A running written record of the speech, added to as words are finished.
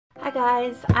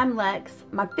guys, I'm Lex.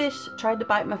 My fish tried to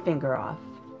bite my finger off.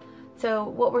 So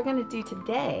what we're going to do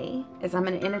today is I'm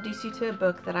going to introduce you to a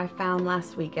book that I found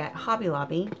last week at Hobby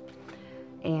Lobby.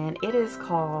 And it is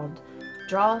called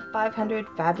Draw 500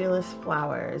 Fabulous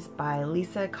Flowers by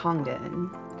Lisa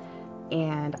Congdon.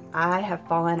 And I have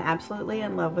fallen absolutely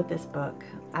in love with this book.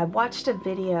 I watched a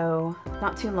video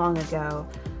not too long ago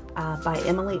by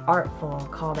Emily Artful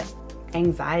called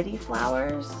Anxiety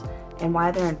Flowers and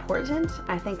Why They're Important.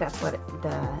 I think that's what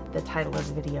the title of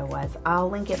the video was. I'll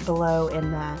link it below in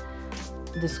the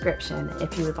description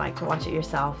if you would like to watch it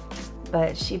yourself.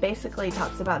 But she basically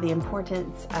talks about the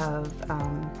importance of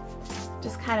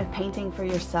just kind of painting for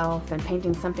yourself and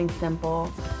painting something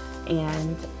simple.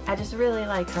 And I just really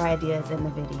like her ideas in the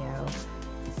video.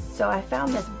 So I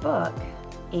found this book,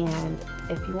 and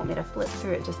if you want me to flip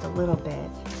through it just a little bit,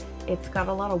 it's got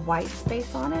a lot of white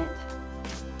space on it.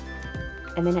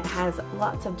 And then it has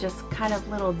lots of just kind of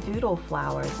little doodle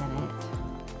flowers in it.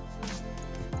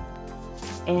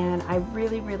 And I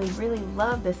really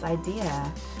love this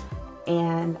idea.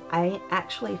 And I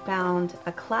actually found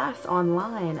a class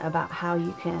online about how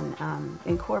you can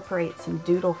incorporate some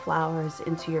doodle flowers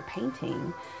into your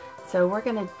painting. So we're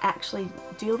going to actually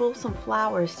doodle some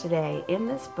flowers today in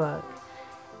this book.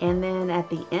 And then at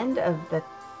the end of the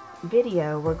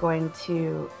video, we're going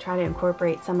to try to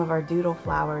incorporate some of our doodle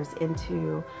flowers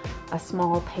into a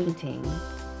small painting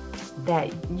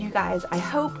that you guys, I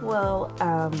hope, will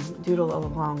doodle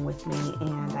along with me,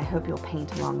 and I hope you'll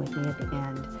paint along with me at the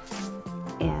end,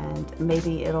 and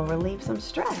maybe it'll relieve some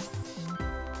stress.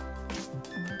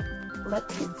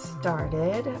 Let's get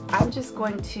started. I'm just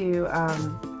going to,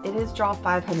 it is Draw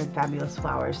 500 Fabulous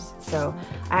Flowers, so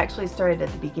I actually started at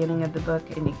the beginning of the book,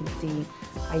 and you can see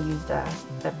I used a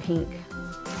pink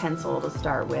pencil to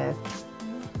start with.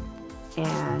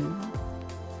 And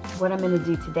what I'm going to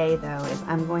do today, though, is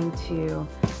I'm going to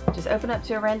just open up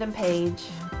to a random page.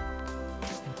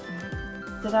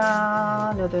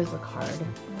 Ta-da! No, there's a card.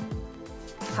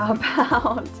 How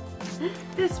about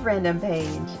this random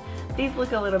page? These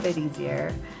look a little bit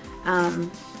easier.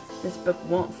 This book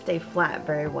won't stay flat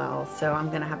very well, so I'm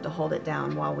going to have to hold it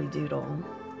down while we doodle.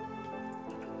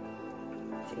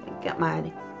 Let's see, I got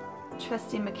my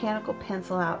trusty mechanical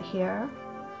pencil out here.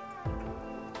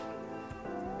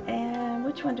 And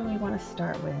which one do we want to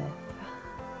start with?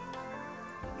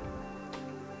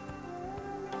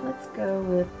 Let's go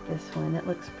with this one. It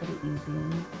looks pretty easy.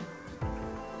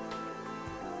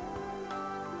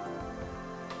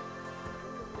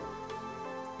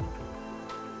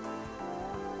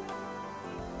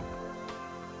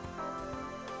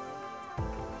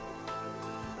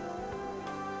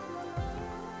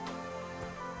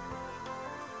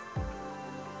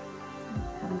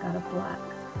 Got a black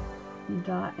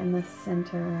dot in the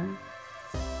center,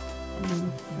 and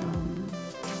then some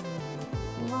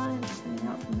lines coming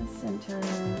out from the center,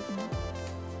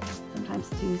 sometimes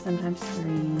two, sometimes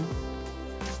three.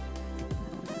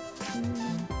 That's two.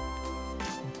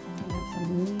 We have some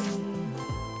leaves.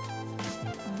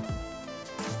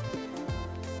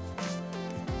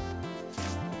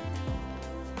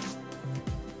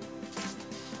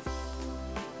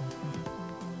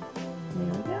 There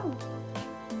we go.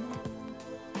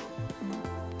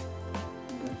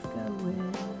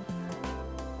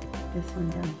 This one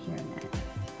down here next.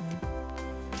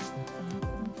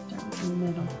 Let's start with the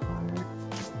middle part.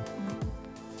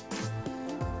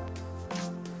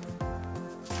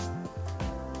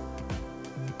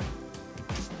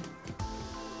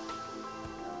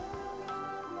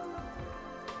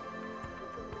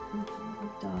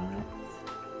 Little dots.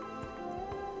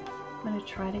 I'm going to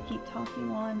try to keep talking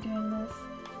while I'm doing this,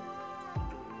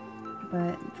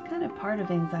 but it's kind of part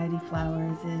of Anxiety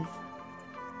Flowers is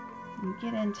you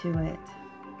get into it,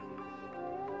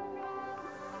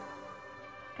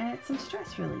 and it's some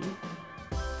stress relief.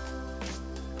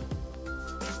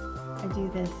 I do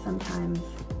this sometimes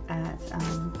at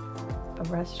a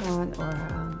restaurant or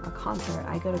a concert.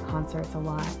 I go to concerts a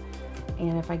lot,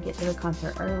 and if I get to the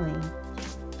concert early,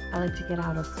 I like to get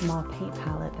out a small paint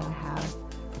palette that I have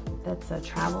that's a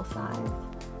travel size,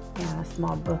 and a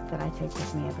small book that I take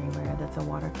with me everywhere that's a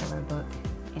watercolor book,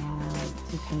 and I like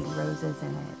to paint roses in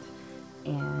it.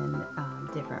 And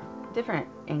different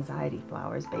anxiety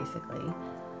flowers, basically.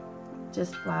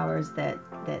 Just flowers that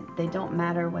they don't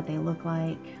matter what they look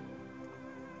like.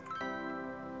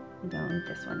 I'm going with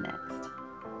this one next.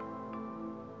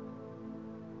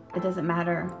 It doesn't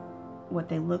matter what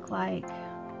they look like.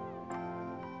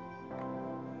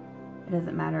 It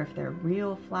doesn't matter if they're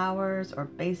real flowers or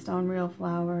based on real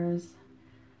flowers.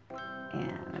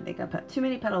 And I think I put too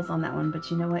many petals on that one,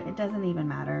 but you know what? It doesn't even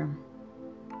matter.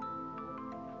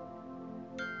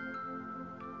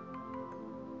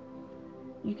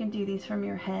 You can do these from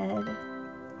your head.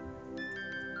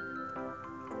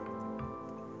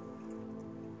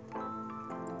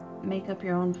 Make up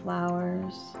your own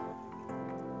flowers.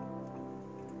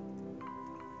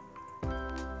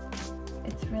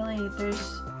 It's really, there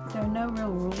are no real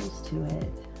rules to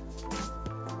it.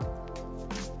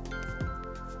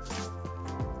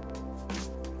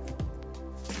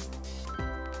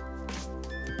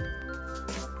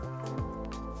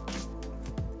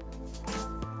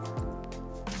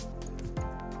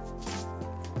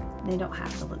 They don't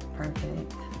have to look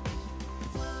perfect.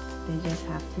 They just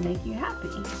have to make you happy.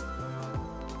 A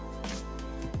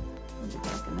little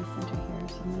dark in the center here,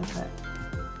 so I'm going to put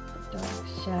a dark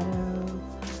shadow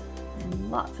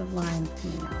and lots of lines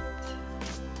coming out.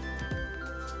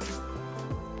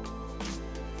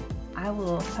 I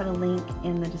will put a link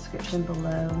in the description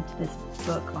below to this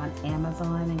book on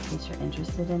Amazon in case you're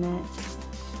interested in it.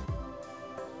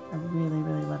 I really,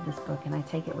 really love this book, and I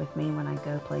take it with me when I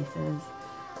go places.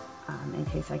 In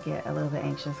case I get a little bit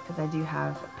anxious, because I do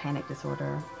have panic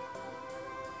disorder,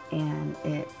 and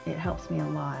it helps me a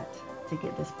lot to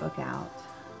get this book out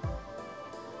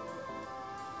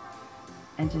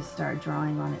and just start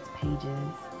drawing on its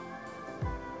pages.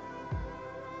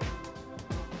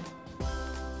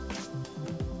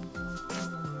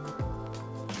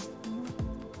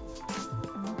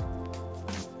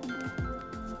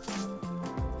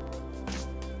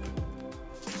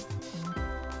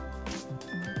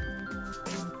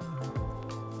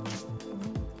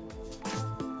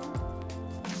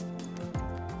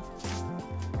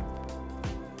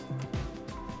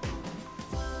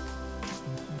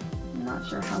 Not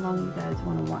sure how long you guys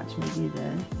want to watch me do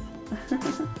this.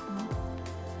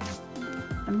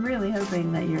 I'm really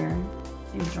hoping that you're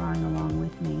drawing along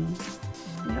with me.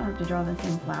 You don't have to draw the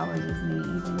same flowers as me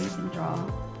even. You can draw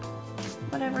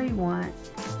whatever you want.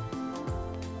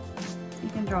 You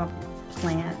can draw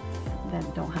plants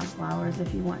that don't have flowers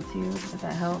if you want to, if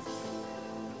that helps.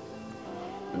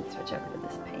 Let me switch over to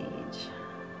this page.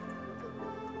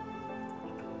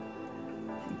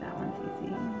 See, that one's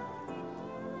easy.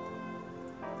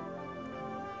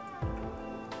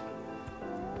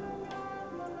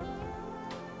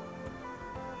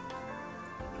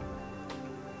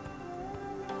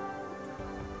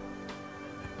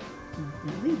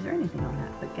 No leaves or anything on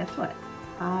that, but guess what?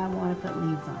 I want to put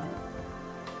leaves on it.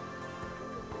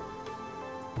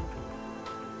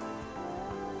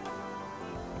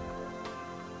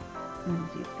 I'm going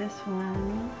to do this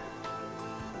one.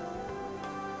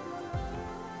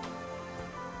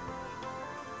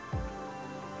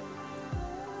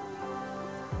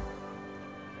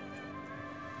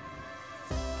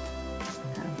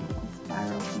 Have a little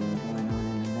spiral thing going on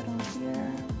in the middle here.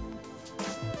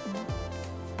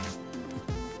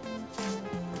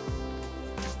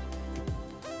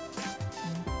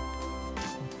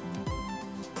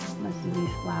 Most of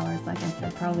these flowers, like I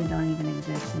said, probably don't even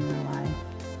exist in real life.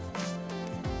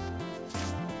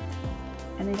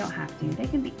 And they don't have to. They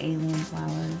can be alien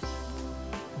flowers.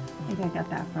 I think I got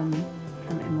that from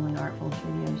Emily Artful's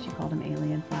video. She called them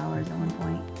alien flowers at one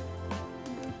point.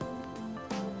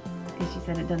 Because she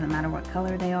said it doesn't matter what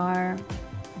color they are.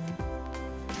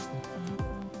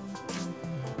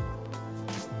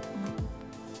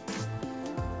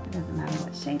 It doesn't matter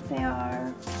what shape they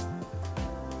are.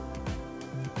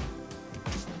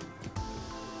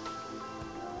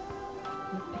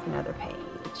 Let's pick another page.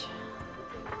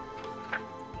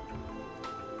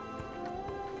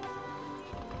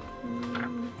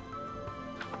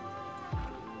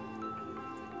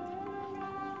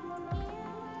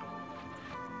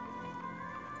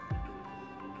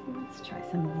 Let's try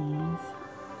some of these.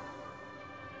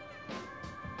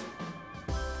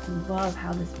 I love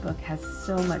how this book has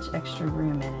so much extra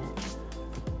room in it.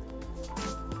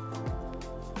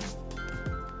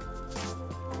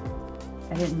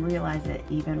 I didn't realize it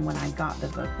even when I got the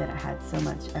book that it had so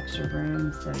much extra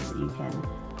room so that you can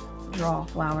draw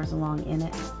flowers along in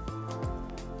it.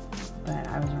 But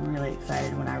I was really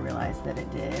excited when I realized that it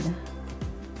did.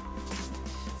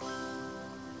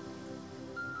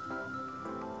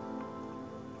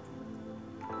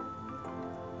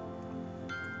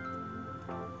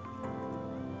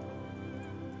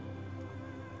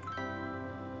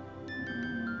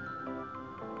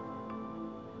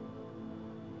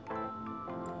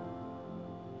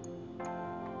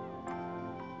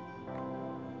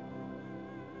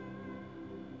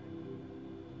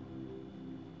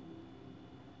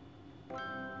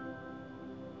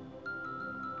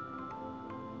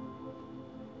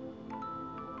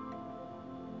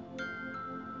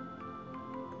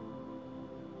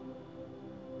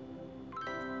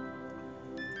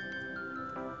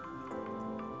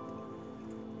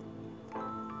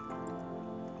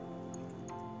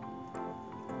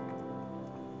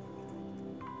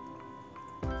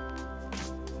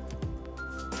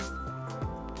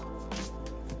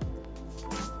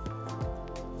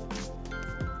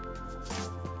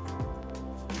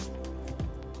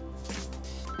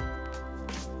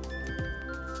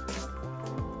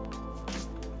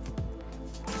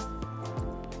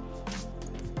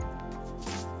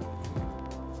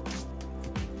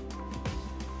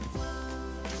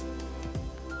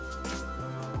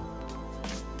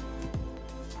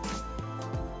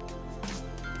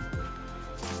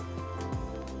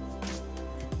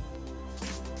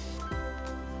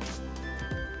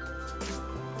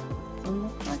 one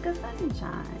looks like a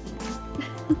sunshine.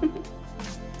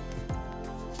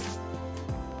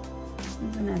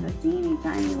 There's another teeny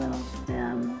tiny little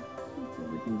stem. Let's see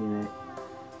if we can do it.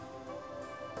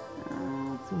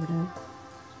 Sort of.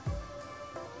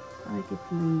 I like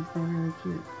its leaves, they're really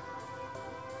cute.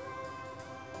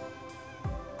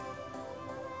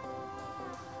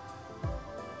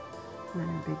 Mine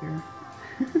are bigger.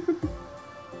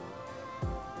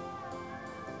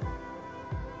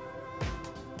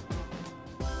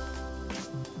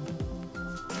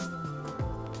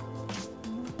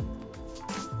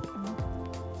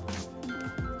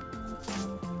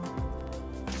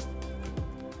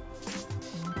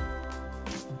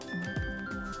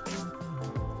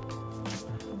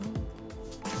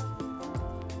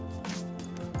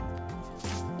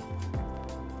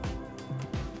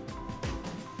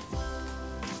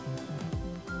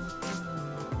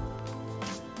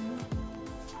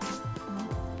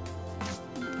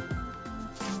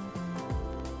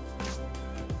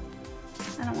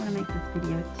 I don't want to make this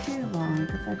video too long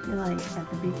because I feel like at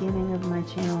the beginning of my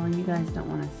channel you guys don't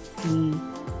want to see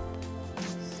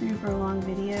super long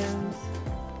videos.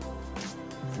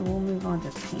 So we'll move on to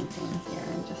painting here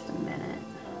in just a minute.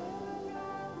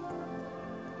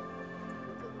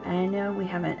 And I know we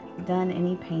haven't done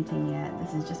any painting yet.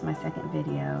 This is just my second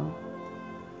video.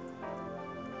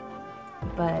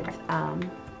 But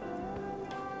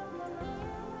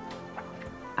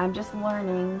I'm just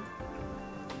learning.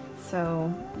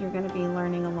 So you're going to be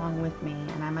learning along with me,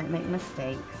 and I might make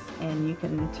mistakes, and you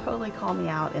can totally call me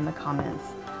out in the comments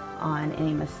on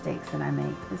any mistakes that I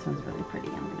make. This one's really pretty.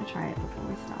 I'm going to try it before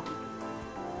we stop.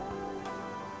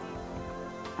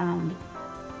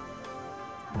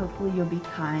 Hopefully you'll be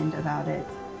kind about it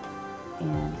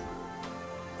and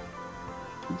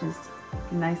just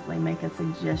nicely make a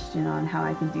suggestion on how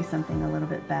I can do something a little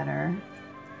bit better.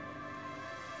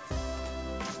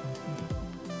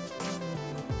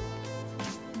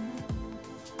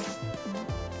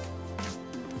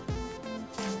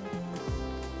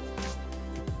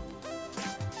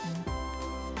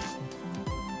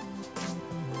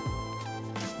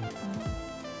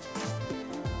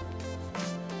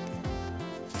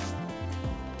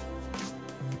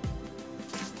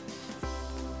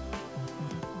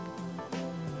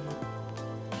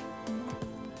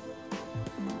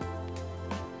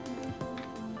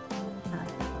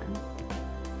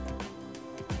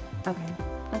 Okay,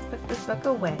 let's put this book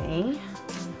away.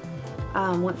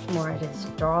 Once more, it is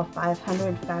Draw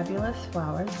 500 Fabulous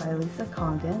Flowers by Lisa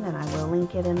Congdon, and I will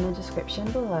link it in the description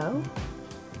below.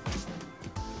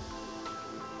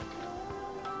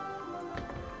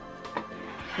 I'm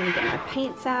gonna get my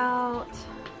paints out.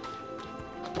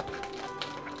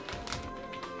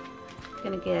 I'm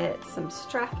gonna get some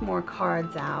Strathmore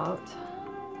cards out.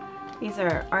 These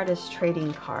are artist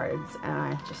trading cards, and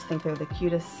I just think they're the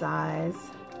cutest size.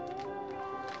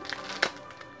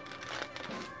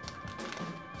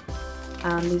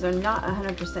 These are not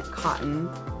 100% cotton,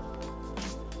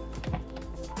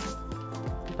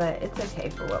 but it's okay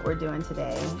for what we're doing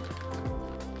today.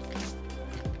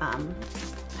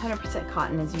 100%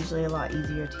 cotton is usually a lot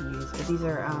easier to use, but these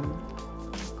are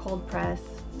cold press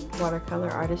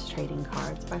watercolor artist trading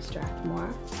cards by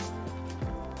Strathmore,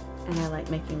 and I like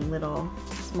making little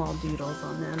small doodles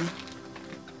on them,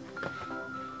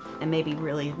 and maybe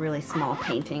really small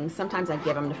paintings. Sometimes I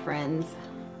give them to friends.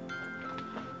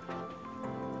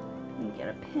 Get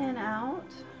a pen out.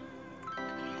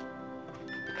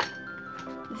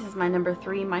 This is my number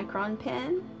 3 micron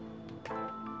pen.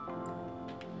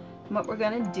 And what we're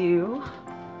going to do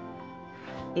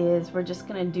is we're just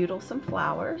going to doodle some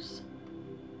flowers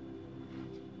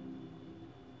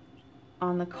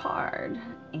on the card.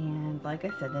 And like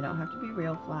I said, they don't have to be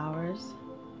real flowers.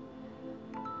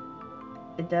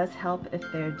 It does help if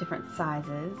they're different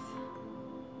sizes.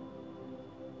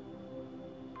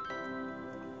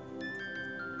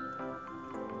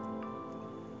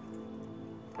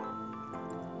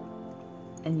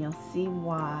 And you'll see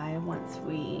why once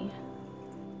we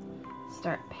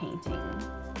start painting,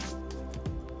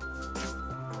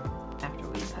 after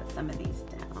we cut some of these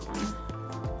down.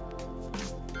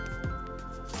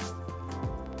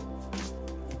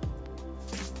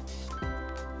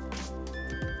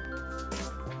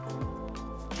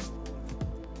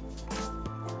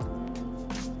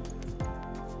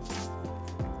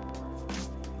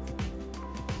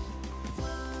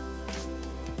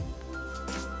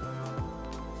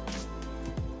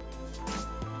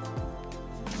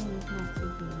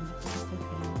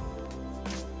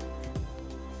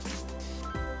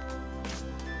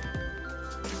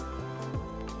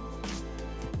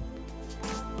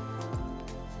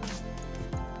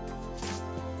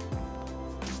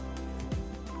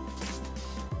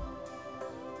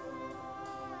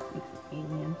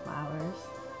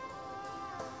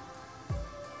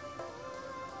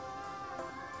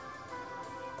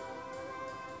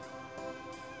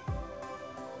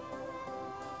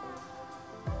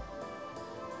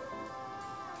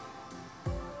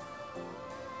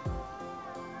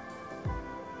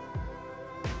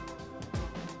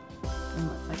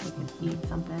 eat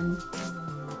something.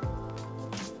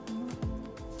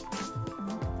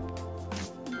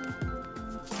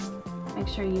 Make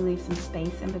sure you leave some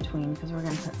space in between because we're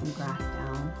going to put some grass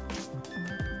down.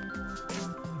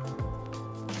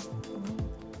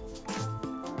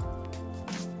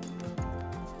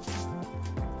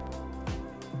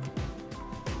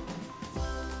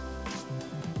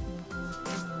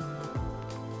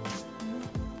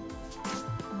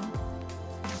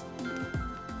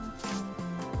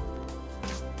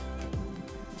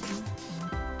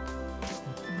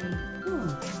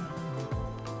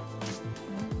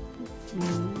 You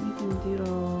can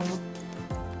doodle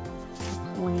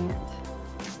plant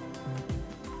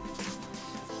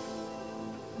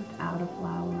without a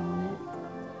flower on it.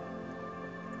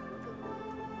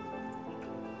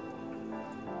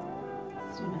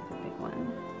 Let's do another big one.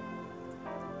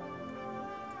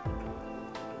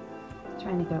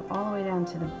 Trying to go all the way down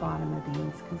to the bottom of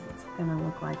these because it's going to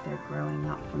look like they're growing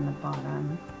up from the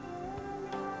bottom.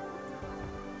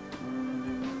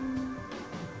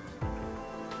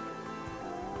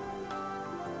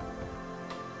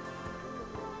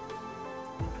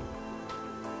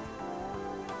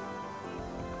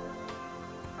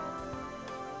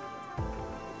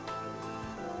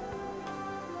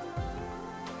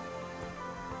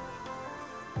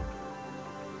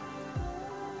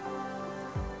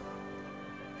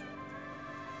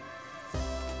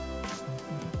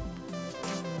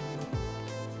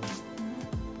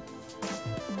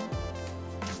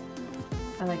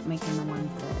 I like making the ones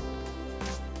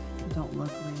that don't look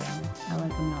real. I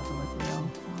like them not to look real.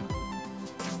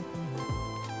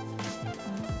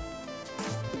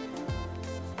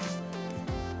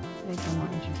 Make them more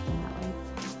interesting that way.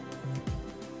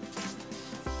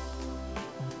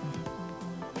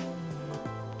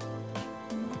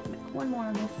 Let's make one more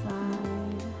on this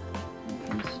side. And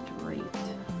come straight.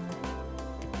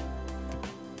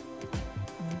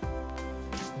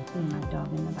 And my dog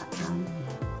in the background.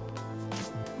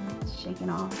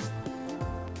 Shaking off.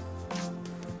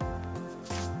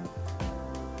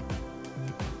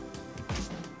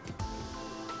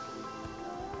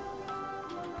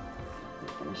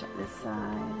 Finish up this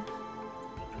side.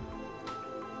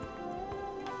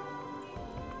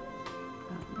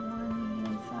 Got one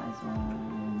medium-sized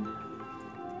one.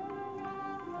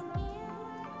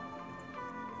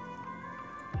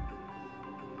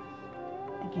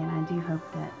 Again, I do hope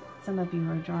that some of you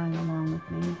are drawing along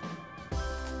with me.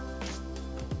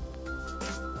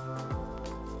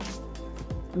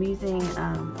 I'm using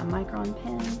a micron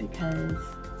pen because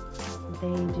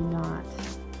they do not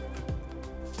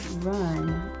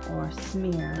run or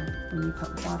smear when you put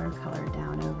watercolor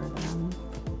down over them.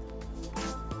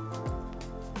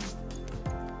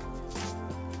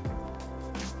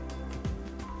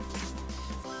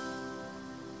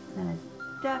 That is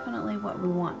definitely what we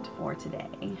want for today.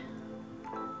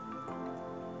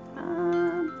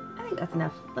 I think that's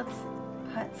enough. Let's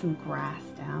put some grass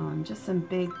down, just some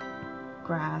big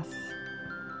grass,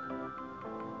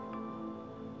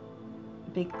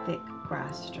 big thick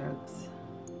grass strokes,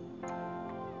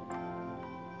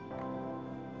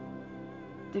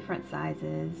 different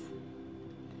sizes.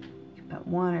 You can put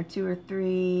 1 or 2 or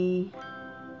 3,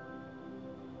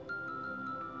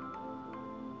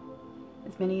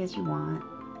 as many as you want.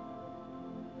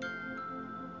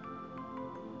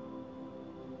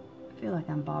 I feel like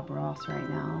I'm Bob Ross right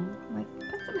now. Like,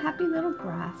 put some happy little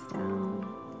grass down.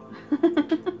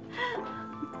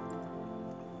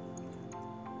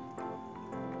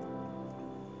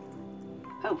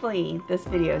 Hopefully this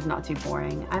video is not too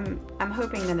boring. I'm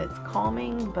hoping that it's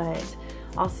calming, but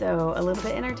also a little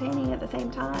bit entertaining at the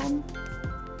same time.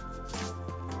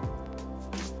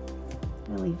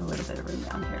 I'm gonna leave a little bit of room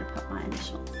down here to put my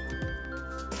initials.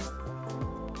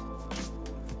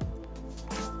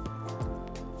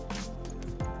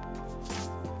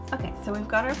 Okay, so we've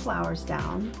got our flowers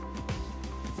down.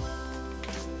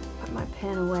 Put my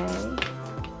pen away.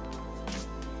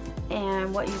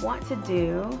 And what you want to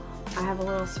do, I have a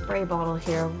little spray bottle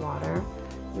here of water.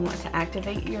 You want to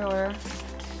activate your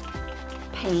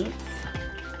paints.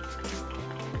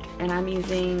 And I'm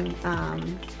using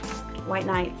White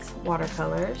Nights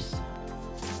watercolors.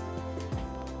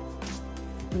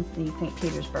 It's the St.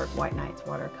 Petersburg White Nights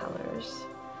watercolors.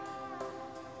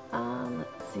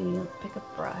 Let's see, let's pick a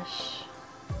brush.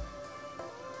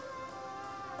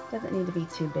 Doesn't need to be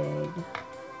too big.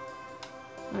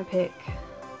 I'm gonna pick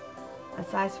a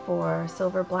size 4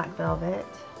 silver black velvet.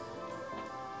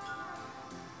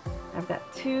 I've got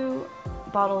 2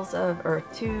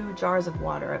 jars of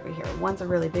water over here. One's a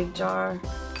really big jar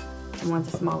and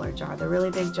one's a smaller jar. The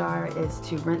really big jar is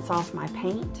to rinse off my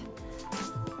paint,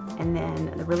 And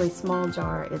then the really small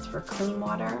jar is for clean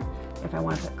water, if I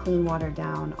want to put clean water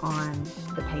down on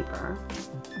the paper.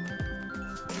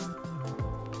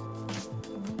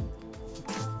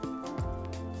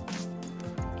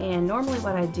 And normally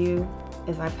what I do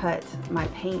is I put my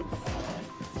paints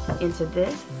into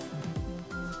this.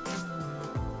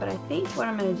 But I think what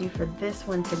I'm going to do for this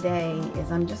one today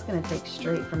is I'm just going to take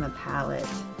straight from the palette,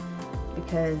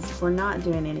 because we're not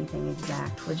doing anything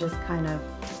exact. We're just kind of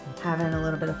having a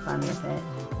little bit of fun with it.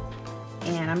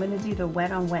 And I'm going to do the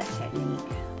wet on wet technique,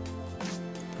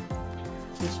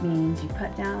 which means you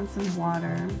put down some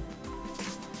water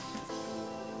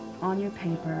on your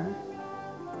paper.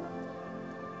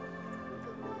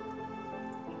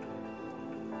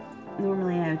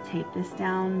 Normally I would tape this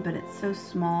down, but it's so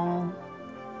small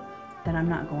that I'm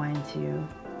not going to.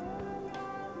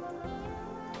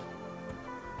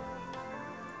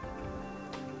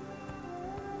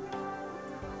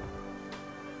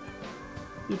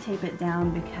 You tape it down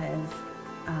because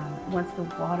once the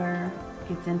water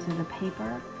gets into the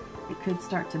paper, it could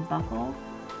start to buckle.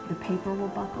 The paper will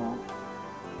buckle,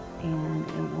 and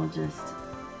it will just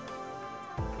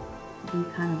be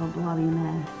kind of a blobby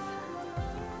mess.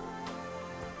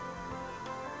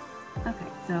 Okay,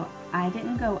 so I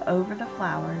didn't go over the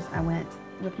flowers. I went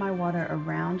with my water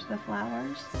around the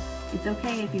flowers. It's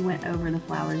okay if you went over the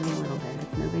flowers a little bit.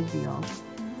 It's no big deal.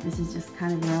 This is just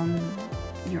kind of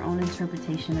your own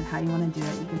interpretation of how you want to do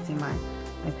it. You can see my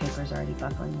paper's already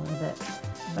buckling a little bit.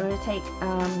 But I'm going to take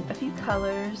a few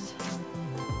colors,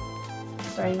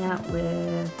 starting out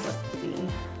with, let's see,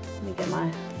 let me get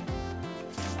my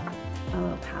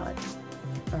little palette,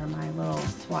 or my little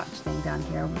swatch thing down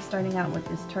here. I'm starting out with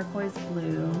this turquoise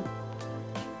blue,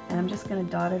 and I'm just going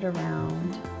to dot it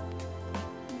around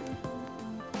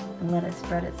and let it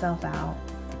spread itself out.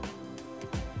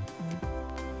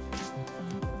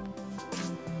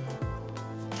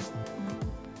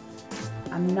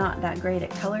 I'm not that great at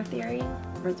color theory.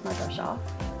 Rinse my brush off.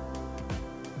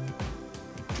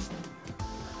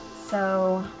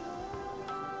 So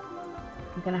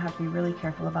I'm gonna have to be really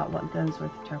careful about what goes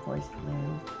with turquoise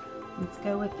blue. Let's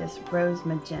go with this rose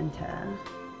magenta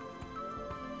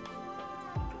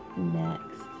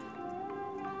next.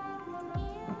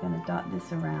 I'm gonna dot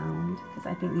this around because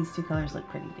I think these two colors look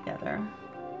pretty together.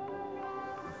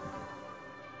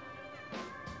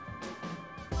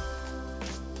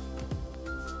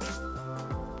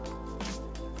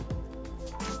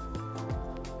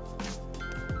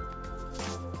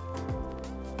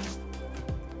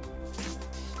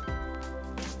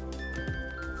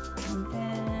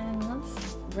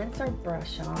 Rinse our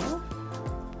brush off.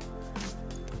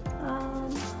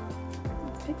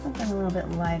 Let's pick something a little bit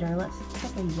lighter. Let's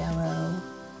pick a yellow.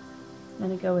 I'm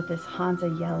going to go with this Hansa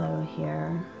yellow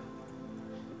here,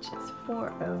 which is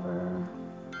 4 over.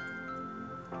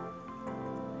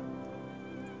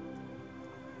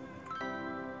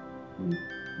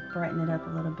 Brighten it up a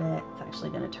little bit. It's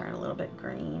actually going to turn a little bit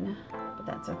green, but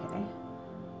that's okay.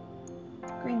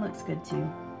 Green looks good too.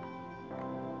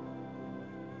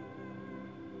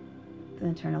 It's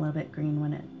going to turn a little bit green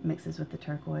when it mixes with the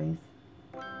turquoise,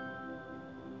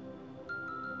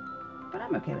 but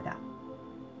I'm okay with that.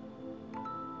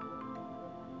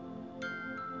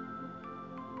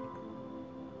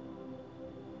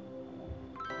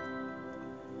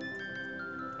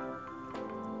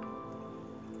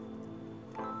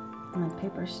 My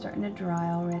paper's starting to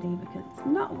dry already because it's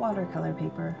not watercolor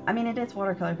paper. I mean, it is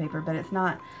watercolor paper, but it's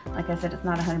not, like I said, it's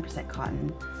not 100%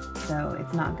 cotton, so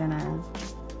it's not gonna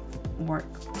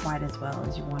work quite as well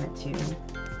as you want it to.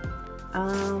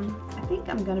 I think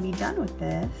I'm gonna be done with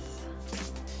this,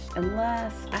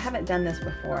 unless I haven't done this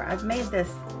before. I've made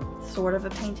this sort of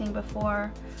a painting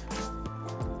before,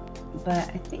 but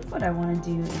I think what I want to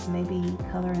do is maybe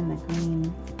color in the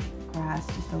green grass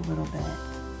just a little bit.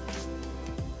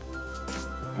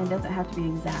 And it doesn't have to be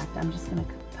exact. I'm just gonna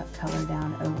put color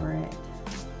down over it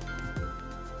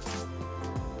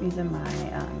using my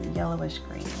yellowish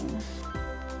green.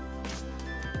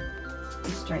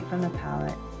 Straight from the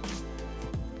palette.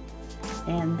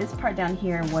 And this part down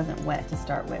here wasn't wet to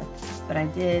start with, but I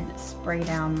did spray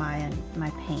down my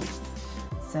paints,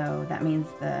 so that means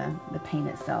the paint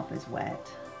itself is wet.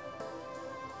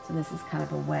 So this is kind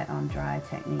of a wet on dry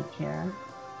technique here.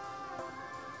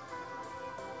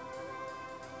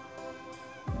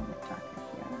 A little bit darker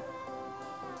here.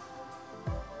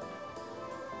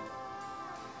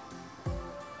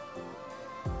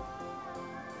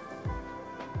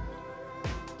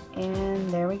 And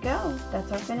there we go.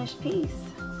 That's our finished piece.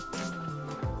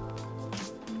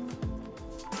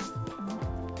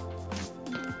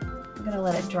 I'm going to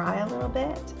let it dry a little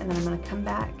bit, and then I'm going to come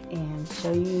back and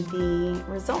show you the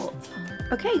result.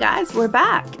 Okay guys, we're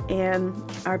back and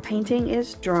our painting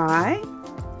is dry.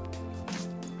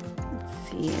 Let's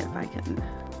see if I can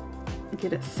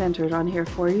get it centered on here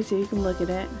for you so you can look at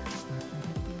it.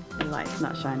 The light's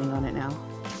not shining on it now.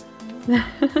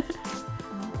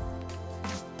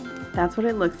 That's what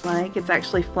it looks like. It's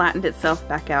actually flattened itself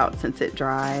back out since it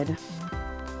dried,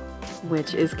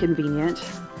 which is convenient.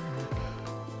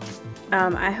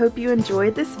 I hope you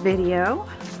enjoyed this video.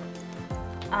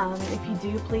 If you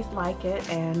do, please like it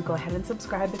and go ahead and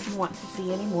subscribe if you want to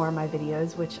see any more of my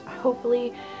videos, which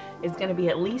hopefully is going to be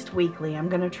at least weekly. I'm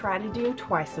going to try to do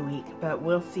twice a week, but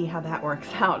we'll see how that works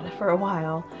out for a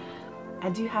while. I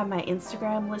do have my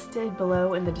Instagram listed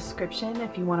below in the description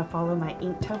if you want to follow my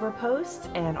Inktober posts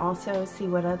and also see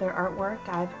what other artwork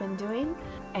I've been doing.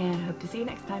 And hope to see you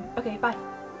next time. Okay, bye.